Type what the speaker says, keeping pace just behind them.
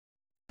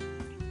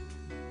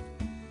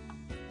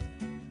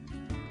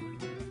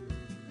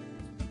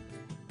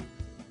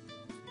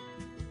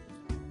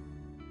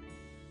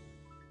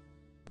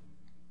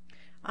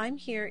I'm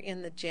here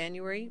in the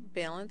January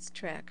balance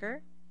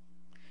tracker,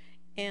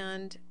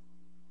 and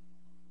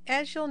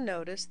as you'll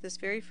notice, this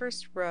very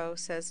first row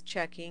says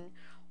checking.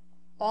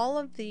 All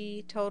of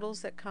the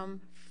totals that come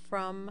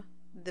from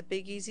the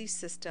Big Easy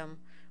system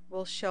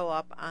will show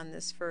up on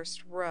this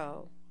first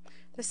row.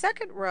 The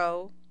second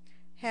row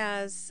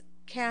has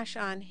cash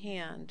on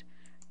hand.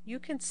 You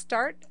can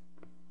start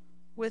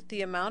with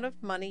the amount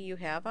of money you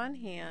have on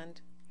hand,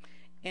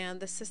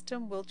 and the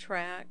system will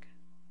track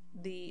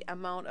the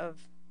amount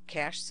of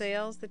cash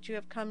sales that you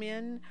have come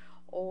in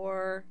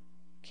or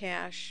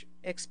cash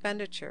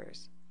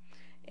expenditures.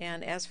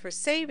 And as for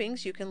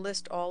savings, you can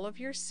list all of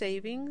your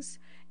savings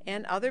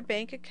and other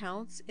bank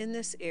accounts in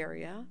this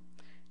area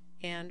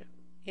and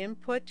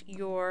input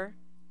your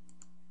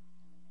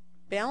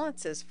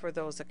balances for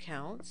those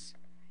accounts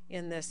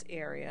in this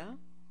area,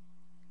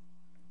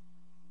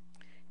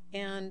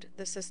 and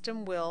the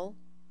system will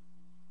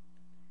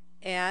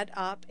add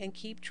up and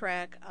keep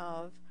track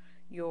of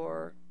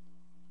your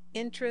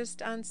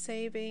interest on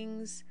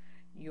savings,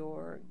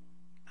 your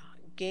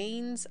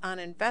gains on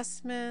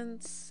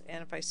investments,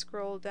 and if I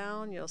scroll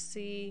down you'll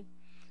see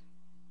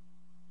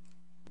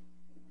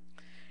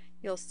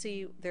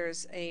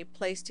there's a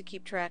place to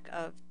keep track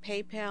of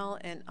PayPal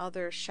and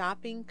other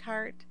shopping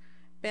cart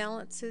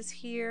balances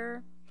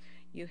here.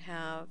 You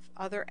have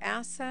other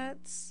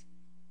assets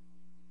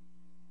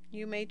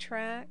you may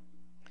track.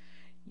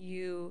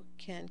 You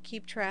can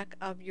keep track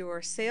of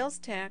your sales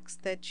tax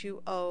that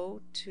you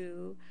owe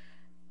to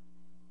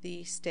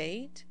the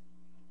state,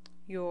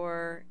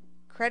 your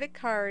credit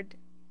card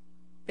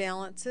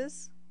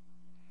balances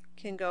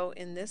can go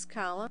in this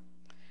column,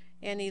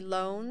 any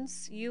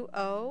loans you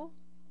owe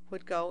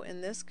would go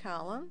in this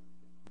column,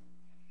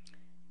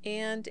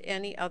 and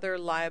any other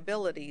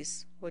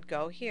liabilities would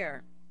go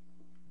here.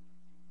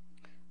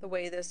 The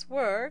way this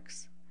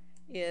works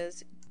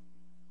is,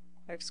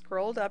 I've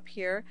scrolled up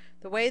here,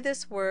 the way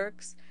this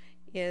works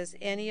is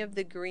any of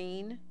the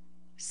green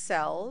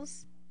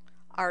cells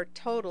are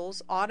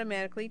totals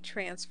automatically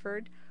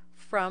transferred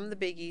from the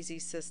Big Easy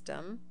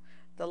system.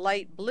 The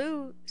light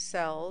blue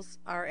cells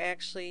are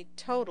actually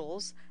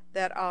totals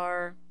that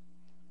are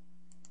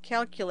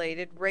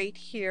calculated right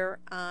here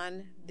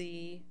on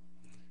the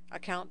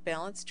account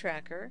balance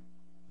tracker.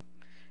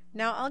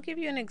 Now I'll give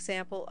you an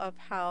example of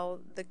how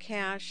the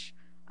cash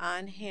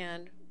on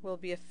hand will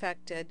be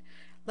affected.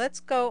 Let's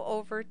go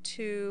over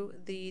to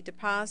the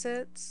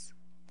deposits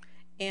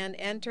and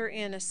enter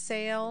in a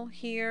sale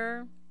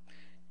here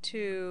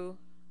to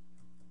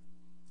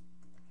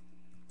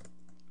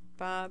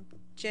Bob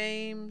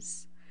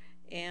James,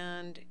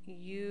 and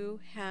you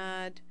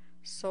had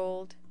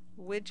sold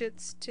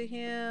widgets to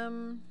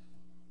him.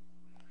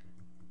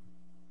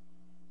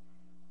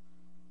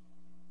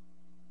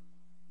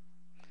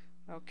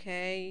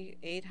 Okay,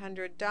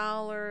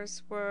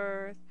 $800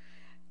 worth.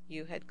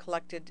 You had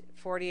collected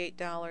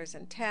 $48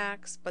 in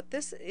tax, but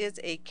this is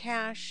a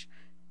cash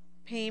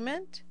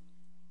payment,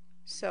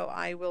 so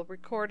I will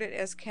record it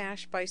as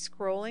cash by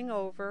scrolling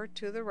over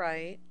to the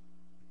right.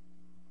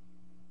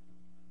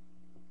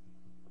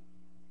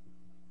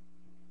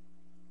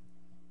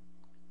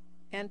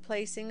 And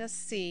placing a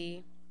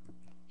C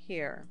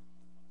here.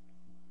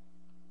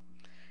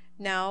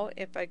 Now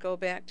if I go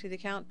back to the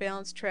account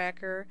balance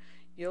tracker,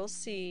 you'll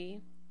see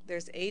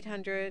there's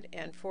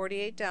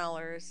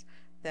 $848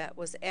 that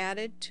was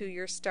added to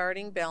your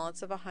starting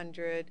balance of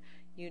 $100.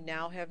 You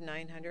now have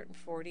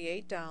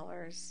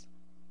 $948.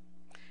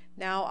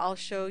 Now I'll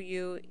show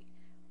you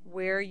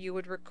where you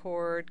would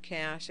record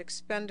cash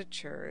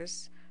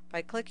expenditures.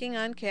 By clicking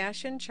on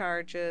cash and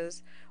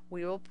charges,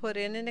 we will put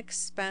in an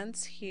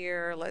expense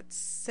here. Let's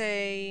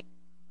say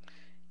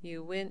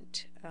you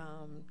went,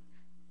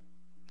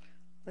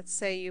 let's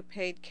say you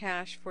paid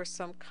cash for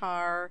some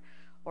car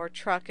or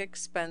truck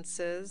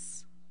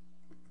expenses,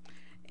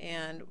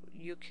 and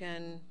you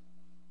can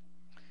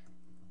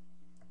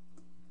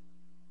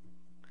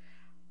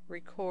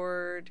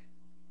record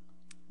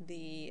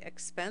the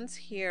expense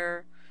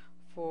here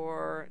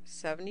for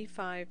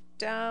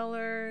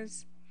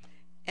 $75,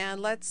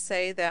 and let's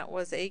say that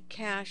was a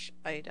cash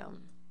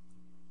item.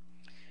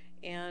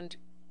 And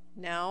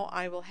now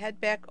I will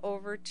head back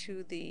over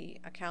to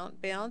the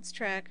account balance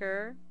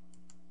tracker,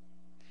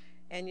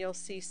 and you'll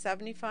see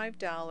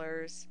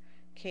 $75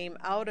 came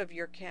out of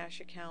your cash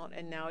account,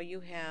 and now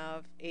you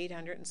have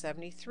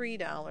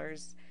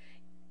 $873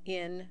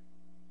 in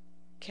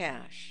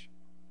cash.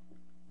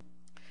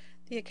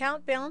 The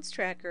account balance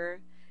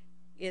tracker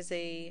is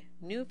a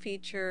new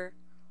feature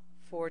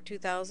for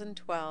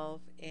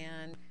 2012,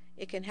 and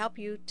it can help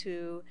you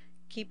to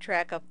keep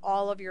track of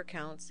all of your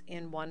accounts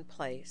in one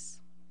place.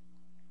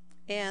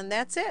 And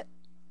that's it.